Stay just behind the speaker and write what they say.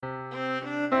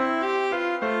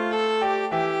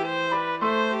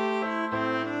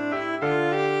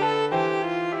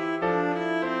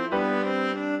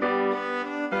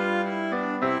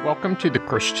to the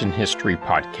Christian History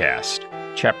Podcast,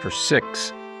 Chapter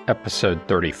 6, Episode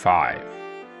 35.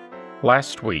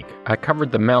 Last week, I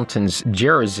covered the mountains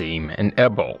Gerizim and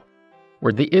Ebal,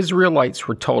 where the Israelites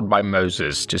were told by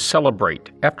Moses to celebrate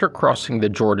after crossing the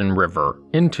Jordan River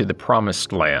into the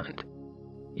Promised Land.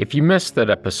 If you missed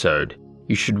that episode,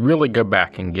 you should really go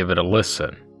back and give it a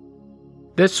listen.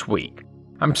 This week,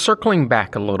 I'm circling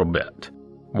back a little bit.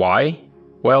 Why?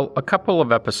 Well, a couple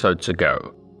of episodes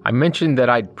ago, I mentioned that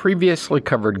I'd previously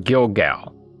covered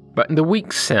Gilgal, but in the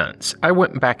weeks since, I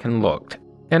went back and looked,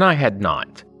 and I had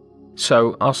not.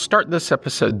 So I'll start this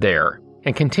episode there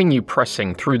and continue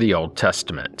pressing through the Old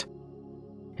Testament.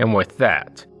 And with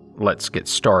that, let's get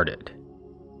started.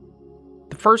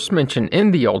 The first mention in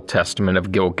the Old Testament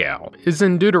of Gilgal is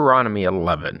in Deuteronomy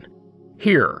 11.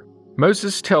 Here,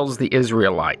 Moses tells the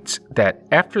Israelites that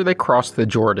after they cross the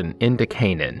Jordan into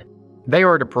Canaan, they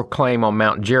are to proclaim on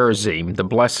Mount Gerizim the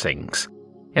blessings,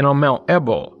 and on Mount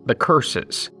Ebal the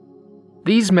curses.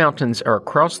 These mountains are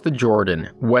across the Jordan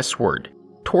westward,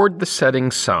 toward the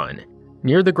setting sun,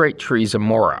 near the great trees of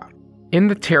Morah, in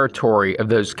the territory of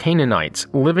those Canaanites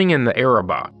living in the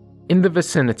Arabah, in the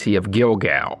vicinity of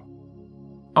Gilgal.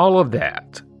 All of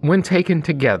that, when taken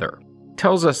together,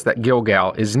 tells us that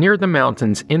Gilgal is near the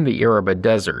mountains in the Arabah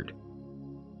desert.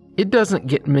 It doesn't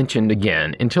get mentioned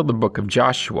again until the book of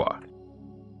Joshua.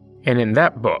 And in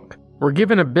that book, we're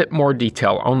given a bit more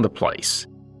detail on the place.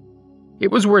 It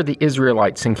was where the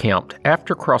Israelites encamped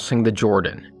after crossing the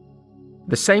Jordan.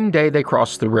 The same day they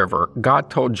crossed the river, God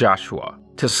told Joshua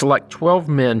to select 12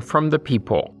 men from the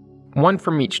people, one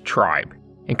from each tribe,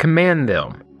 and command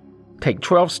them, "Take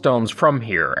 12 stones from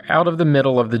here, out of the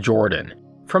middle of the Jordan,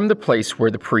 from the place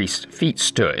where the priest's feet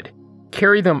stood.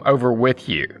 Carry them over with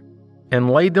you,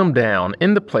 and lay them down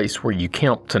in the place where you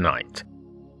camped tonight."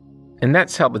 And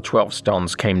that's how the 12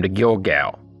 stones came to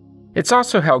Gilgal. It's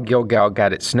also how Gilgal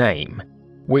got its name,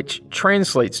 which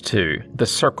translates to the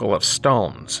circle of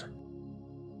stones.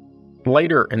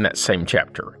 Later in that same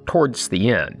chapter, towards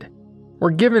the end, we're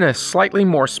given a slightly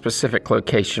more specific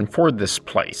location for this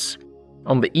place,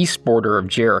 on the east border of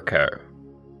Jericho.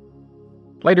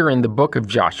 Later in the book of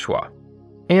Joshua,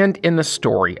 and in the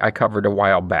story I covered a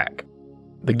while back,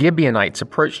 the Gibeonites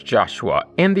approached Joshua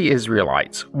and the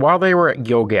Israelites while they were at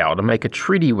Gilgal to make a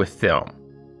treaty with them.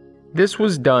 This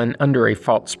was done under a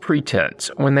false pretense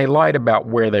when they lied about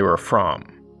where they were from.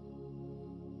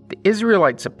 The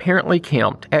Israelites apparently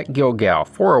camped at Gilgal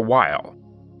for a while,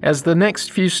 as the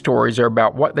next few stories are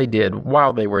about what they did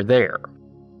while they were there,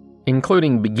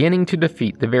 including beginning to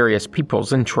defeat the various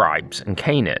peoples and tribes in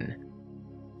Canaan.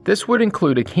 This would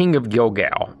include a king of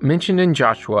Gilgal, mentioned in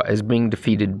Joshua as being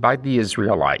defeated by the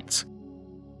Israelites.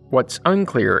 What's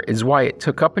unclear is why it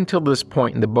took up until this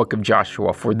point in the book of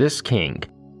Joshua for this king,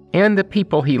 and the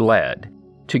people he led,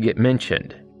 to get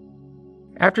mentioned.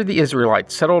 After the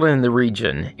Israelites settled in the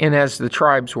region, and as the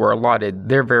tribes were allotted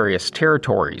their various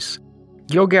territories,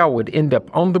 Gilgal would end up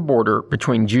on the border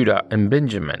between Judah and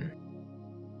Benjamin.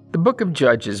 The book of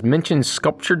Judges mentions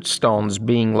sculptured stones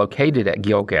being located at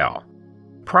Gilgal,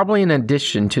 probably in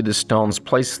addition to the stones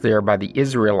placed there by the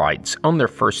Israelites on their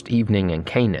first evening in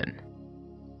Canaan.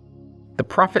 The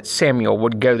prophet Samuel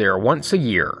would go there once a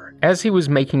year as he was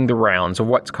making the rounds of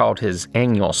what's called his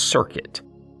annual circuit,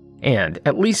 and,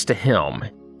 at least to him,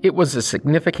 it was a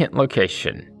significant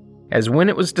location, as when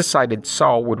it was decided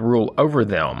Saul would rule over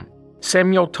them,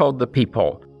 Samuel told the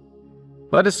people,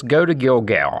 "Let us go to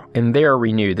Gilgal and there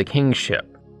renew the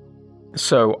kingship."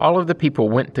 So all of the people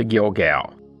went to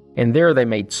Gilgal, and there they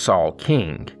made Saul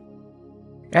king.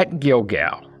 At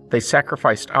Gilgal, they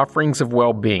sacrificed offerings of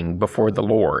well-being before the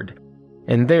Lord,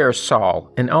 and there Saul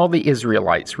and all the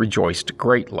Israelites rejoiced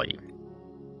greatly.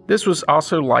 This was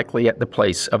also likely at the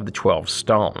place of the 12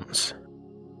 stones.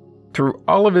 Through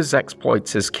all of his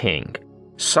exploits as king,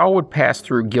 Saul would pass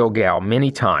through Gilgal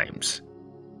many times.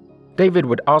 David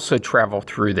would also travel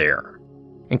through there,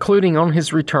 including on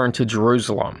his return to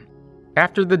Jerusalem,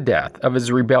 after the death of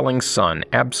his rebelling son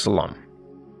Absalom.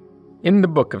 In the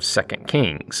book of 2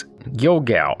 Kings,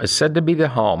 Gilgal is said to be the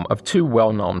home of two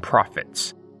well-known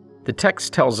prophets. The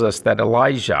text tells us that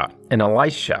Elijah and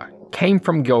Elisha came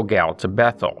from Gilgal to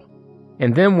Bethel,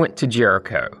 and then went to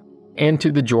Jericho, and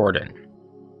to the Jordan.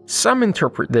 Some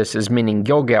interpret this as meaning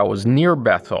Gilgal was near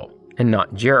Bethel, and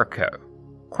not Jericho.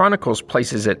 Chronicles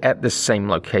places it at this same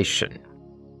location.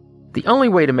 The only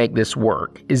way to make this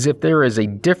work is if there is a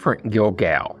different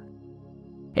Gilgal.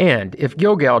 And if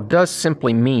Gilgal does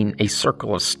simply mean a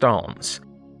circle of stones,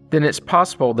 then it's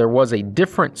possible there was a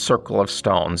different circle of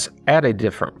stones at a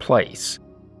different place.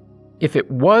 If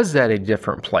it was at a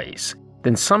different place,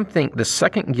 then some think the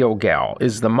second Gilgal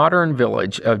is the modern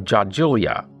village of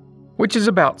Jajiliah, which is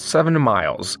about 7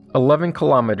 miles, 11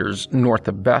 kilometers north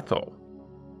of Bethel.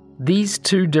 These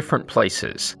two different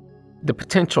places, the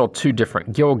potential two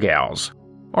different Gilgals,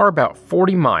 are about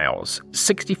 40 miles,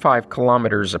 65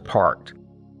 kilometers apart,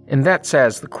 and that's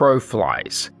as the crow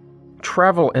flies.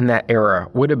 Travel in that era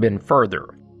would have been further,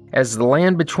 as the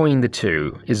land between the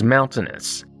two is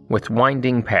mountainous, with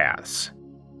winding paths.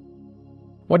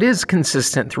 What is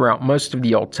consistent throughout most of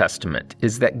the Old Testament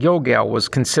is that Gilgal was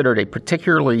considered a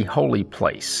particularly holy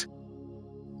place.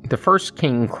 The first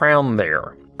king crowned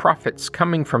there, prophets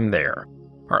coming from there,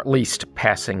 or at least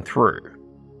passing through,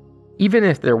 even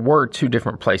if there were two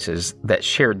different places that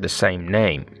shared the same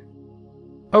name.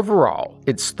 Overall,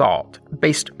 it's thought,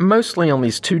 based mostly on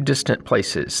these two distant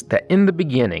places, that in the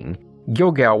beginning,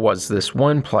 Gilgal was this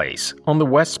one place on the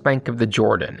west bank of the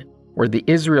Jordan where the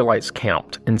Israelites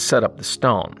camped and set up the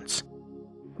stones.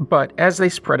 But as they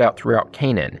spread out throughout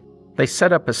Canaan, they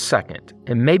set up a second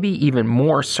and maybe even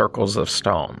more circles of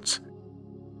stones.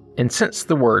 And since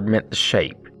the word meant the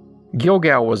shape,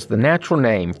 Gilgal was the natural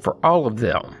name for all of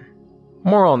them.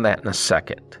 More on that in a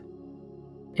second.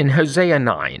 In Hosea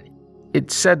 9,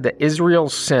 it said that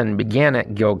Israel's sin began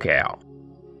at Gilgal.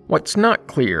 What's not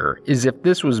clear is if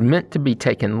this was meant to be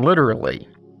taken literally,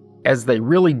 as they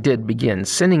really did begin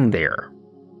sinning there,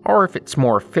 or if it's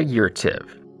more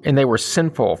figurative, and they were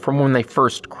sinful from when they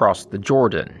first crossed the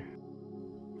Jordan.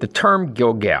 The term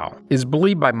Gilgal is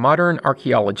believed by modern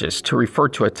archaeologists to refer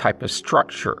to a type of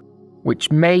structure, which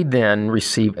may then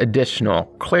receive additional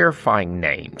clarifying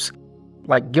names,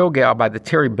 like Gilgal by the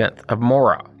terebinth of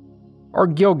Morah, or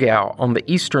Gilgal on the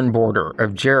eastern border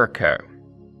of Jericho.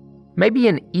 Maybe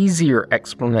an easier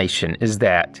explanation is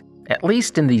that, at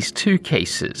least in these two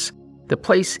cases, the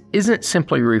place isn't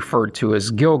simply referred to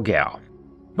as Gilgal,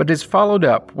 but is followed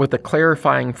up with a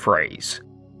clarifying phrase,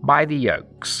 by the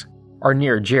oaks, or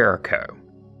near Jericho.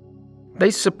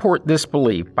 They support this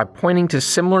belief by pointing to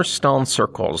similar stone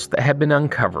circles that have been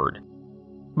uncovered,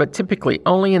 but typically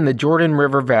only in the Jordan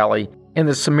River Valley and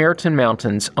the Samaritan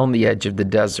Mountains on the edge of the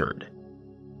desert.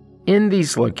 In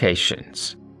these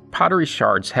locations, pottery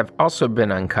shards have also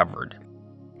been uncovered,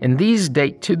 and these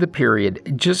date to the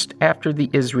period just after the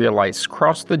Israelites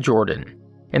crossed the Jordan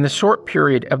and the short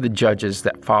period of the judges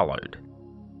that followed,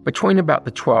 between about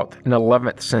the 12th and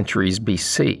 11th centuries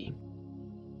BC.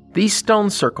 These stone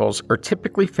circles are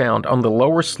typically found on the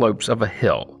lower slopes of a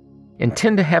hill and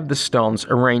tend to have the stones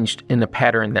arranged in a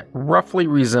pattern that roughly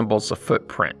resembles a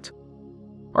footprint,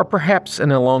 or perhaps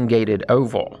an elongated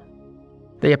oval.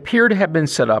 They appear to have been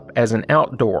set up as an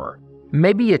outdoor,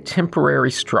 maybe a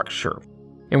temporary structure,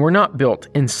 and were not built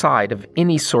inside of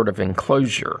any sort of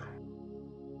enclosure.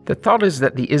 The thought is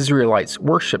that the Israelites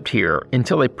worshipped here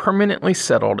until they permanently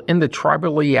settled in the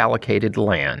tribally allocated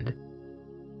land.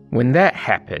 When that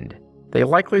happened, they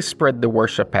likely spread the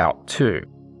worship out too.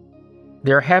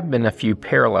 There have been a few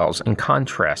parallels and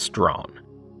contrasts drawn.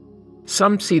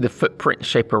 Some see the footprint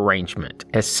shape arrangement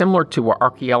as similar to what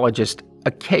archaeologists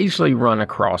occasionally run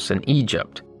across in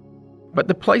Egypt, but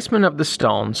the placement of the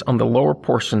stones on the lower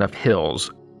portion of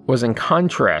hills was in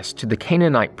contrast to the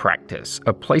Canaanite practice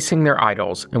of placing their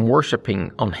idols and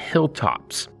worshiping on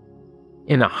hilltops,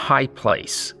 in a high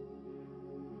place.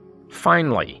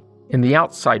 Finally, in the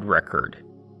outside record,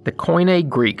 the Koine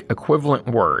Greek equivalent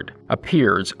word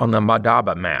appears on the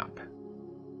Madaba map.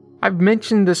 I've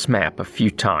mentioned this map a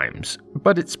few times,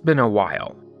 but it's been a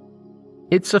while.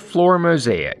 It's a floor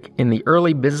mosaic in the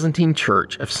early Byzantine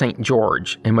church of St.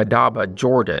 George in Madaba,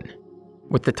 Jordan,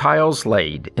 with the tiles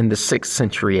laid in the 6th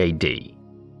century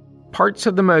AD. Parts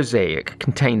of the mosaic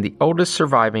contain the oldest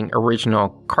surviving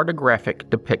original cartographic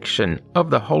depiction of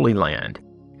the Holy Land,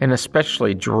 and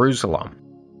especially Jerusalem.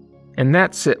 And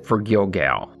that's it for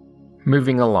Gilgal.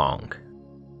 Moving along.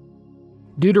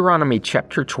 Deuteronomy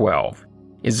chapter 12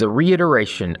 is a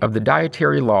reiteration of the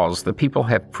dietary laws the people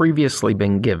have previously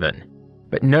been given,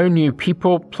 but no new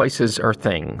people, places, or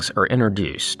things are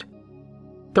introduced.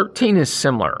 13 is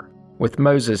similar, with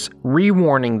Moses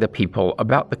re-warning the people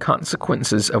about the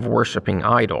consequences of worshiping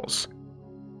idols.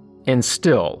 And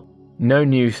still, no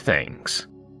new things.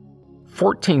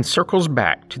 14 circles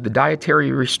back to the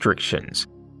dietary restrictions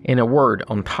and a word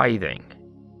on tithing,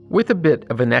 with a bit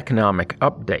of an economic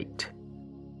update.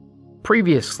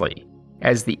 Previously,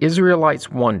 as the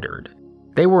Israelites wandered,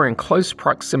 they were in close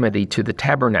proximity to the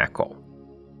tabernacle.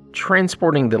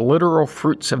 Transporting the literal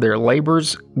fruits of their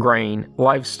labors, grain,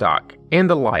 livestock, and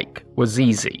the like was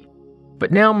easy.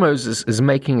 But now Moses is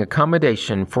making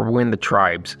accommodation for when the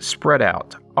tribes spread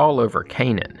out all over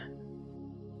Canaan.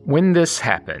 When this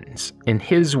happens, in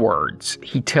his words,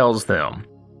 he tells them,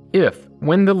 "If,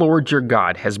 when the Lord your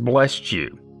God has blessed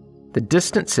you, the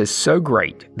distance is so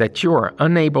great that you are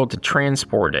unable to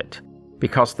transport it,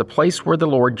 because the place where the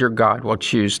Lord your God will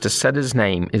choose to set his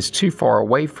name is too far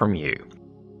away from you,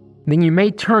 then you may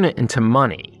turn it into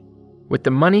money. With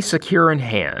the money secure in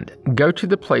hand, go to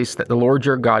the place that the Lord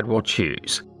your God will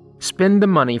choose. Spend the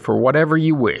money for whatever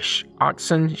you wish,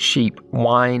 oxen, sheep,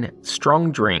 wine,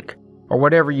 strong drink, or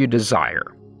whatever you desire.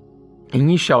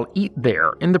 And you shall eat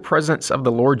there in the presence of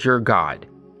the Lord your God,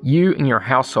 you and your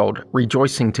household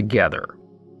rejoicing together."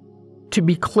 To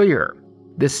be clear,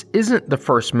 this isn't the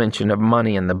first mention of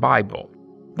money in the Bible.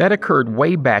 That occurred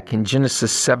way back in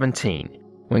Genesis 17,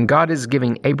 when God is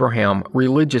giving Abraham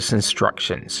religious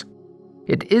instructions.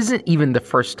 It isn't even the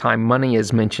first time money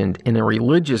is mentioned in a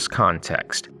religious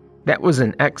context. That was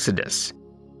in Exodus.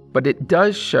 But it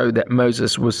does show that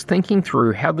Moses was thinking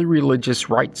through how the religious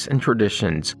rites and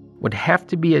traditions would have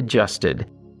to be adjusted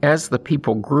as the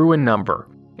people grew in number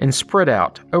and spread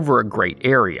out over a great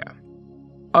area.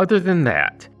 Other than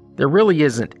that, there really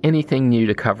isn't anything new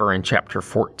to cover in chapter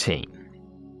 14.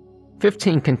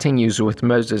 15 continues with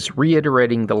Moses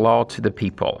reiterating the law to the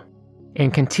people,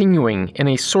 and continuing in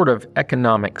a sort of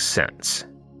economic sense.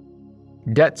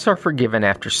 Debts are forgiven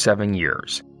after 7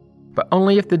 years, but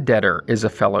only if the debtor is a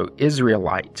fellow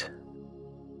Israelite.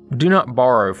 Do not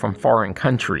borrow from foreign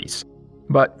countries,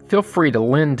 but feel free to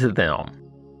lend to them.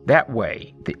 That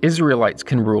way, the Israelites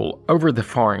can rule over the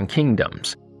foreign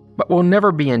kingdoms, but will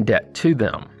never be in debt to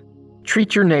them.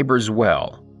 Treat your neighbors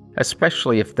well,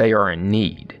 especially if they are in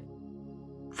need.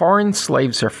 Foreign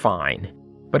slaves are fine,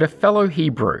 but a fellow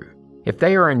Hebrew, if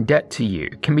they are in debt to you,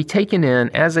 can be taken in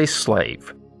as a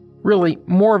slave, really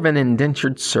more of an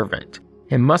indentured servant,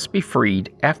 and must be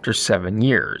freed after 7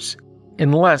 years,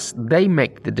 unless they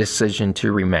make the decision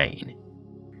to remain.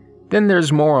 Then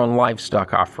there's more on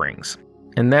livestock offerings,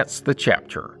 and that's the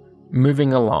chapter.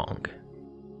 Moving along.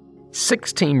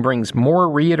 16 brings more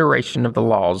reiteration of the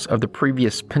laws of the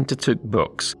previous Pentateuch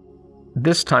books,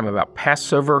 this time about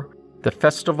Passover, the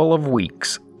Festival of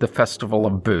Weeks, the Festival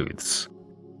of Booths.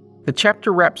 The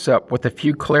chapter wraps up with a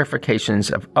few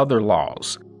clarifications of other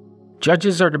laws.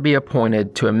 Judges are to be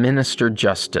appointed to administer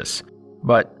justice,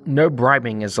 but no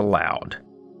bribing is allowed.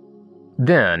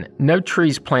 Then, no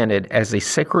trees planted as a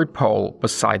sacred pole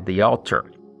beside the altar,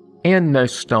 and no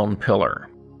stone pillar.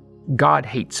 God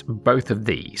hates both of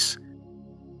these.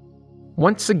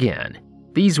 Once again,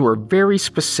 these were very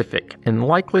specific and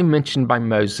likely mentioned by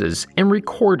Moses and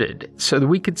recorded so that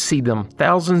we could see them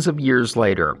thousands of years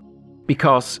later,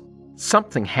 because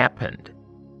something happened.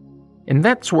 And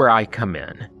that's where I come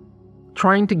in,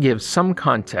 trying to give some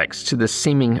context to the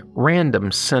seeming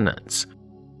random sentence.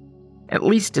 At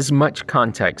least as much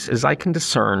context as I can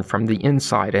discern from the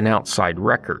inside and outside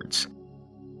records.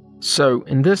 So,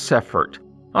 in this effort,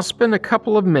 I'll spend a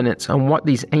couple of minutes on what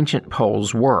these ancient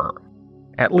poles were,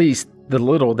 at least the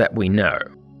little that we know.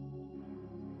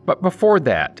 But before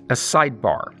that, a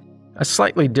sidebar, a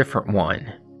slightly different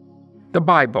one. The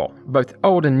Bible, both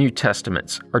Old and New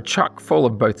Testaments, are chock full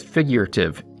of both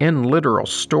figurative and literal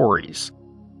stories.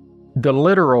 The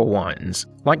literal ones,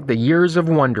 like the years of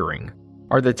wandering,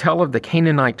 or the tale of the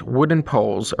Canaanite wooden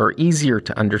poles, are easier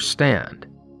to understand.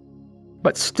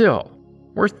 But still,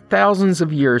 we're thousands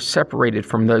of years separated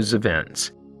from those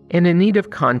events, and in need of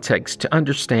context to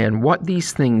understand what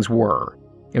these things were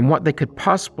and what they could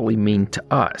possibly mean to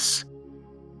us.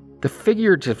 The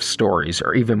figurative stories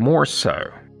are even more so.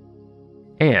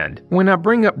 And when I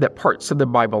bring up that parts of the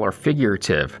Bible are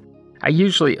figurative, I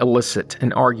usually elicit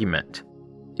an argument,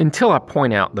 until I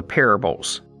point out the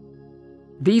parables.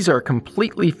 These are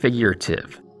completely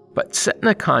figurative, but set in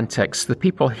a context the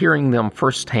people hearing them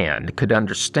firsthand could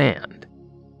understand.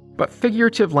 But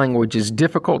figurative language is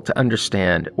difficult to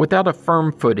understand without a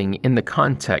firm footing in the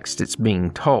context it's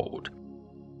being told.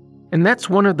 And that's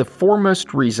one of the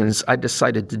foremost reasons I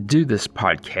decided to do this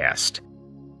podcast.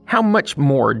 How much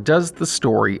more does the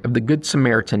story of the Good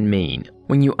Samaritan mean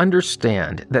when you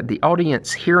understand that the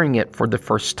audience hearing it for the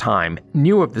first time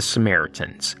knew of the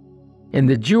Samaritans, and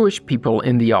the Jewish people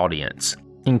in the audience,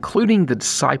 including the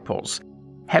disciples,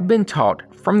 had been taught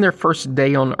from their first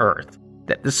day on earth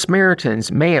that the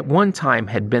Samaritans may at one time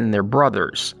had been their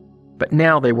brothers, but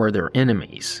now they were their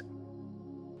enemies.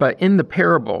 But in the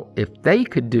parable, if they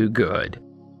could do good,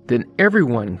 then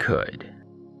everyone could.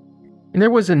 And there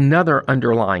was another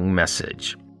underlying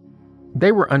message.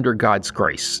 They were under God's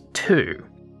grace, too.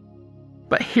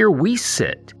 But here we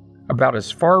sit, about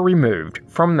as far removed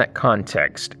from that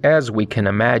context as we can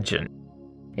imagine,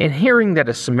 and hearing that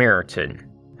a Samaritan,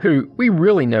 who we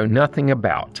really know nothing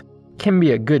about, can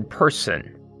be a good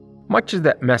person, much of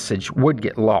that message would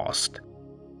get lost.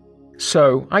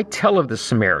 So I tell of the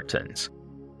Samaritans,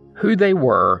 who they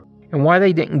were and why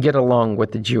they didn't get along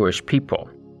with the Jewish people,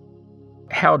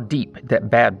 how deep that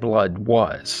bad blood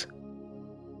was,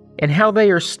 and how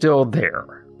they are still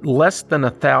there, less than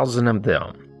 1,000 of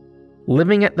them,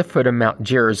 living at the foot of Mount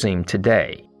Gerizim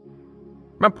today.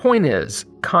 My point is,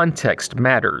 context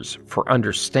matters for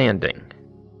understanding.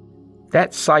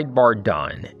 That sidebar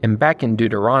done, and back in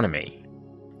Deuteronomy,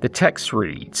 the text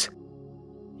reads,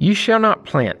 "You shall not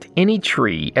plant any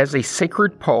tree as a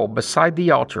sacred pole beside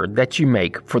the altar that you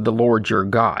make for the Lord your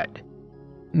God,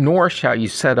 nor shall you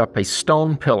set up a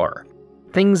stone pillar,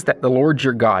 things that the Lord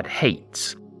your God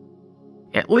hates."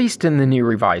 At least in the New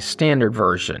Revised Standard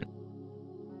Version.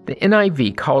 The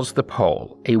NIV calls the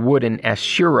pole a wooden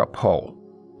Asherah pole,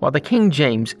 while the King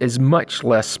James is much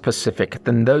less specific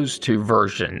than those two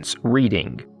versions,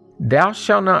 reading, "Thou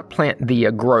shalt not plant thee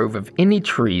a grove of any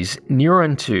trees near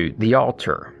unto the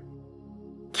altar."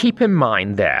 Keep in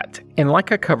mind that, and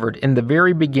like I covered in the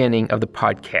very beginning of the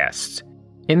podcasts,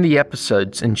 in the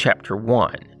episodes in Chapter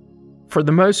 1, for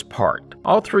the most part,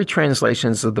 all three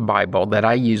translations of the Bible that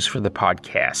I use for the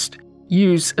podcast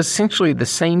use essentially the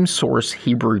same source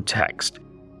Hebrew text,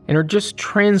 and are just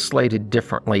translated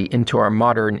differently into our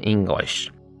modern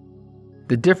English.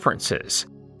 The differences,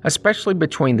 especially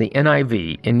between the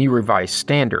NIV and New Revised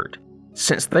Standard,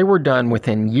 since they were done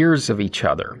within years of each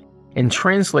other and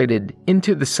translated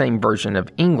into the same version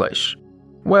of English,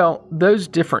 well, those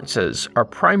differences are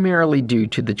primarily due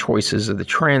to the choices of the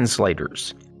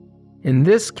translators. In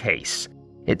this case,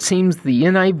 it seems the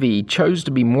NIV chose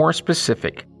to be more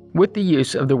specific with the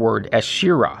use of the word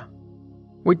Asherah,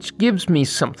 which gives me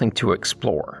something to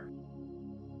explore.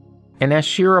 An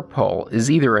Asherah pole is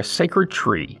either a sacred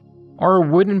tree or a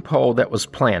wooden pole that was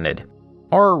planted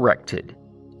or erected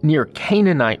near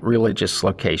Canaanite religious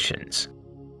locations.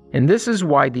 And this is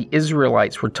why the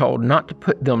Israelites were told not to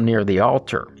put them near the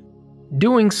altar.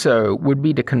 Doing so would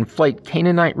be to conflate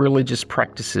Canaanite religious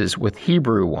practices with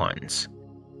Hebrew ones.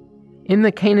 In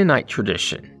the Canaanite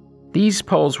tradition, these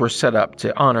poles were set up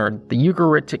to honor the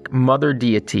Ugaritic mother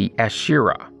deity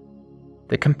Asherah,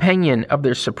 the companion of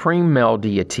their supreme male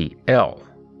deity El.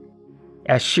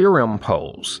 Asherim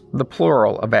poles, the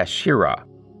plural of Asherah,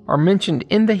 are mentioned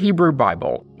in the Hebrew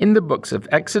Bible in the books of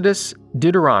Exodus,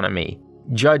 Deuteronomy,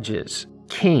 Judges,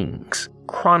 Kings,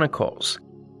 Chronicles,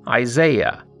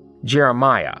 Isaiah,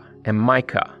 Jeremiah, and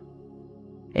Micah.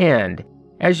 And,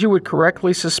 as you would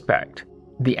correctly suspect,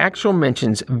 the actual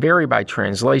mentions vary by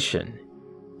translation,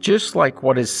 just like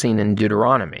what is seen in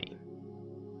Deuteronomy.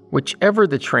 Whichever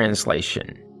the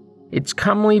translation, it's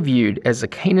commonly viewed as a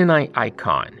Canaanite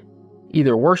icon,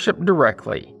 either worshipped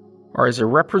directly or as a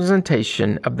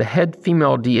representation of the head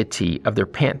female deity of their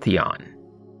pantheon.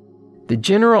 The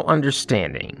general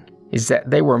understanding is that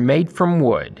they were made from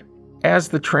wood, as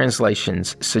the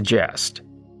translations suggest.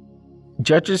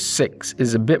 Judges 6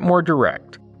 is a bit more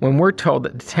direct when we're told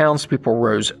that the townspeople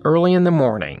rose early in the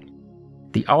morning.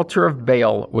 The altar of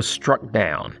Baal was struck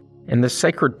down, and the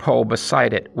sacred pole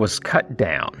beside it was cut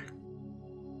down.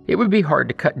 It would be hard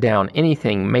to cut down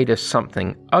anything made of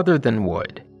something other than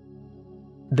wood.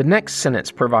 The next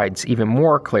sentence provides even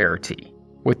more clarity,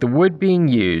 with the wood being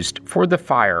used for the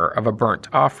fire of a burnt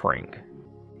offering.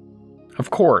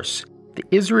 Of course, the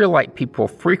Israelite people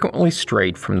frequently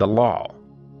strayed from the law.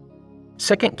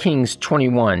 2 Kings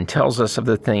 21 tells us of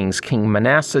the things King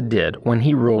Manasseh did when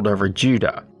he ruled over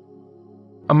Judah.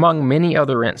 Among many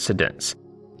other incidents,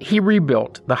 he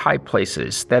rebuilt the high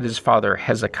places that his father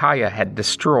Hezekiah had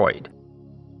destroyed.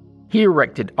 He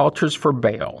erected altars for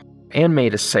Baal and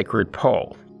made a sacred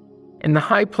pole. And the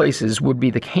high places would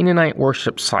be the Canaanite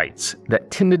worship sites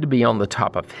that tended to be on the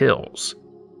top of hills,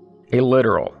 a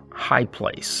literal high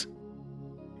place.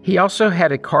 He also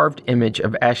had a carved image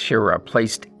of Asherah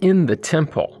placed in the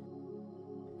temple.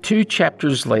 2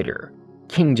 chapters later,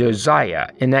 King Josiah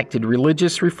enacted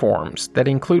religious reforms that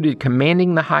included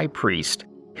commanding the high priest,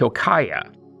 Hilkiah,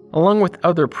 along with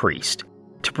other priests,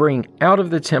 to bring out of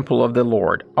the temple of the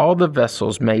Lord all the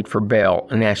vessels made for Baal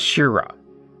and Asherah.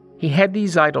 He had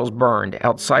these idols burned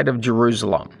outside of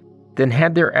Jerusalem, then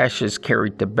had their ashes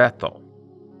carried to Bethel.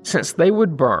 Since they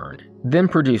would burn, then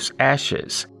produce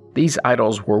ashes, these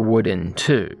idols were wooden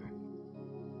too.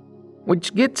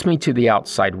 Which gets me to the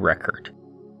outside record.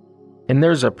 And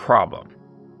there's a problem.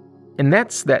 And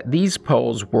that's that these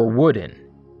poles were wooden.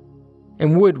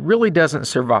 And wood really doesn't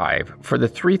survive for the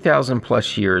 3,000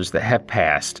 plus years that have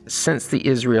passed since the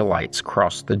Israelites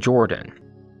crossed the Jordan.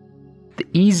 The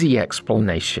easy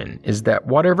explanation is that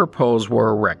whatever poles were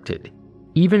erected,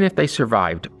 even if they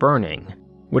survived burning,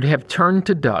 would have turned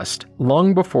to dust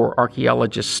long before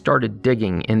archaeologists started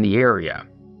digging in the area.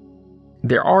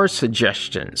 There are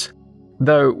suggestions,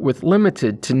 though with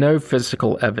limited to no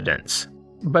physical evidence,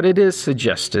 but it is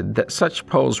suggested that such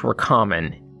poles were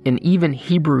common in even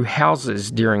Hebrew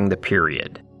houses during the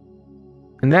period.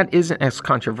 And that isn't as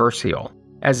controversial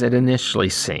as it initially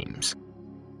seems.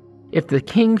 If the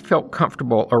king felt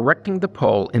comfortable erecting the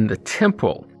pole in the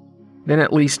temple, then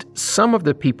at least some of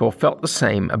the people felt the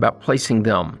same about placing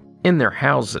them in their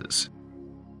houses.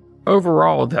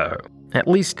 Overall, though, at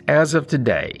least as of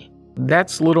today,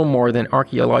 that's little more than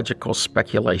archaeological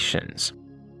speculations.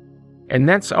 And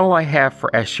that's all I have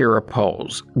for Asherah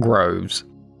poles, groves,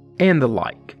 and the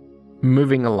like.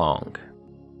 Moving along.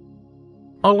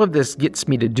 All of this gets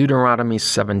me to Deuteronomy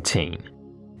 17.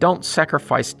 Don't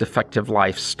sacrifice defective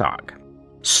livestock.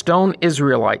 Stone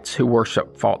Israelites who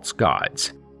worship false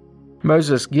gods.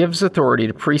 Moses gives authority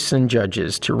to priests and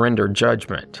judges to render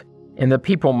judgment, and the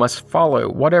people must follow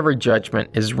whatever judgment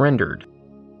is rendered.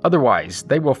 Otherwise,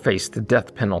 they will face the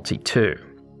death penalty too.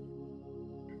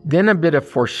 Then a bit of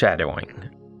foreshadowing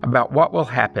about what will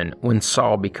happen when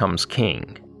Saul becomes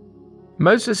king.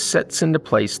 Moses sets into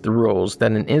place the rules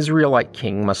that an Israelite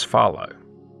king must follow.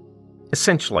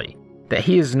 Essentially, that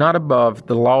he is not above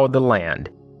the law of the land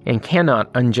and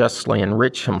cannot unjustly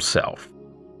enrich himself.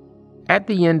 At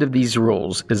the end of these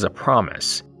rules is a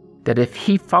promise that if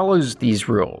he follows these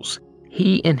rules,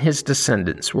 he and his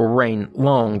descendants will reign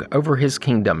long over his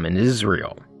kingdom in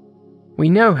Israel. We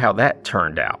know how that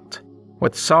turned out.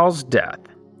 With Saul's death,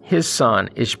 his son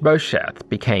Ishbosheth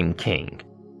became king,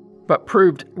 but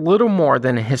proved little more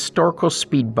than a historical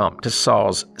speed bump to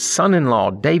Saul's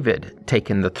son-in-law David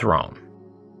taking the throne.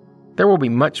 There will be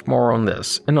much more on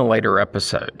this in a later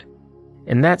episode,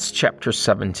 and that's chapter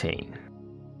 17.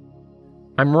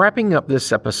 I'm wrapping up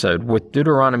this episode with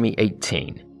Deuteronomy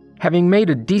 18, having made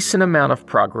a decent amount of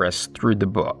progress through the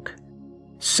book.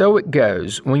 So it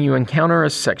goes when you encounter a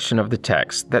section of the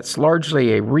text that's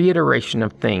largely a reiteration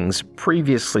of things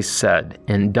previously said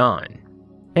and done,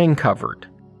 and covered.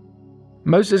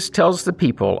 Moses tells the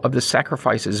people of the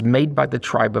sacrifices made by the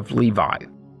tribe of Levi,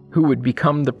 who would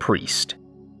become the priest.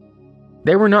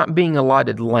 They were not being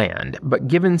allotted land, but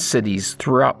given cities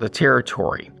throughout the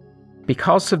territory.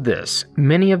 Because of this,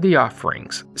 many of the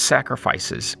offerings,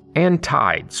 sacrifices, and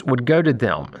tithes would go to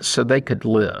them so they could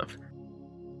live.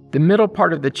 The middle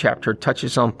part of the chapter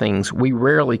touches on things we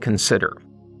rarely consider,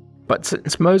 but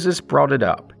since Moses brought it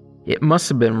up, it must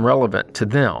have been relevant to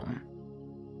them.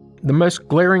 The most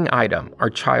glaring item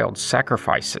are child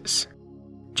sacrifices.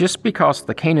 Just because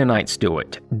the Canaanites do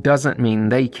it doesn't mean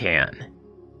they can.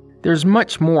 There's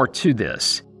much more to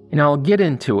this, and I'll get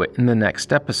into it in the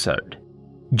next episode.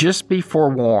 Just be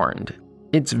forewarned,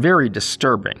 it's very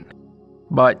disturbing,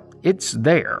 but it's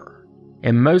there.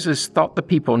 And Moses thought the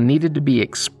people needed to be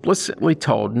explicitly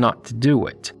told not to do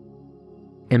it.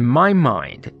 In my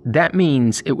mind, that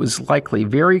means it was likely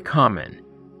very common,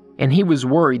 and he was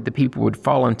worried the people would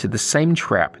fall into the same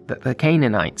trap that the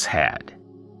Canaanites had.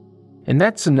 And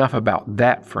that's enough about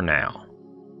that for now.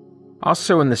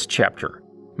 Also in this chapter,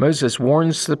 Moses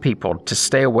warns the people to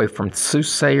stay away from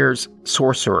soothsayers,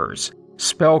 sorcerers,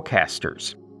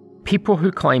 spellcasters, people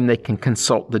who claim they can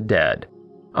consult the dead,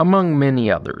 among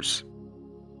many others.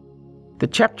 The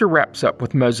chapter wraps up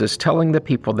with Moses telling the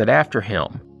people that after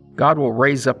him, God will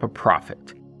raise up a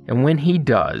prophet, and when he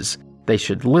does, they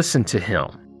should listen to him.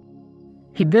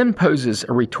 He then poses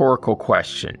a rhetorical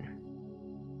question.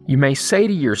 You may say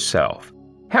to yourself,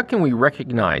 how can we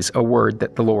recognize a word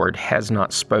that the Lord has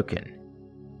not spoken?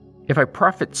 If a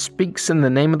prophet speaks in the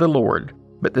name of the Lord,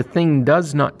 but the thing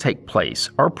does not take place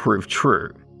or prove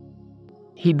true.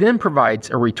 He then provides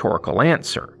a rhetorical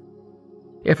answer.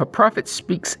 If a prophet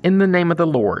speaks in the name of the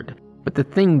Lord, but the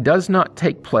thing does not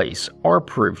take place or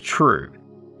prove true,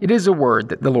 it is a word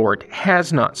that the Lord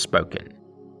has not spoken.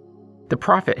 The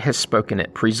prophet has spoken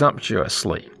it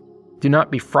presumptuously. Do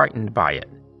not be frightened by it.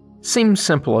 Seems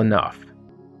simple enough.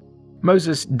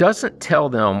 Moses doesn't tell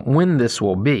them when this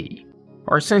will be,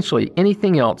 or essentially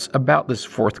anything else about this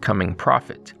forthcoming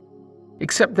prophet,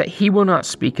 except that he will not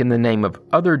speak in the name of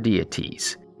other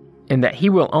deities, and that he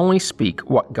will only speak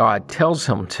what God tells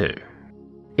him to.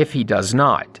 If he does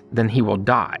not, then he will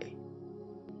die.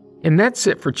 And that's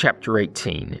it for chapter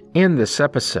 18 and this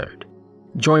episode.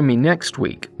 Join me next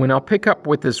week when I'll pick up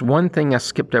with this one thing I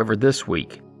skipped over this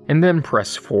week and then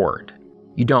press forward.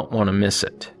 You don't want to miss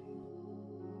it.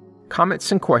 Comments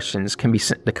and questions can be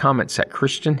sent to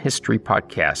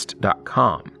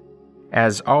comments@christianhistorypodcast.com.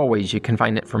 As always, you can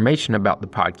find information about the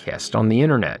podcast on the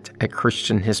internet at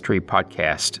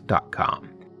christianhistorypodcast.com.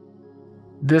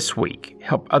 This week,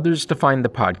 help others to find the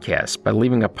podcast by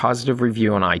leaving a positive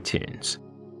review on iTunes.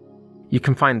 You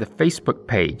can find the Facebook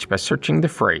page by searching the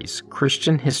phrase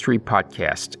Christian History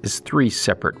Podcast as 3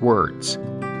 separate words.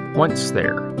 Once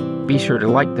there, be sure to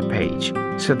like the page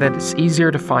so that it's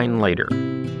easier to find later.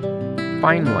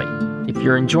 Finally, if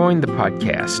you're enjoying the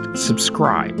podcast,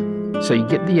 subscribe so you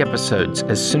get the episodes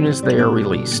as soon as they are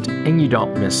released and you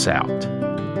don't miss out.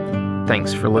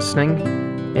 Thanks for listening,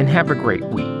 and have a great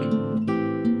week.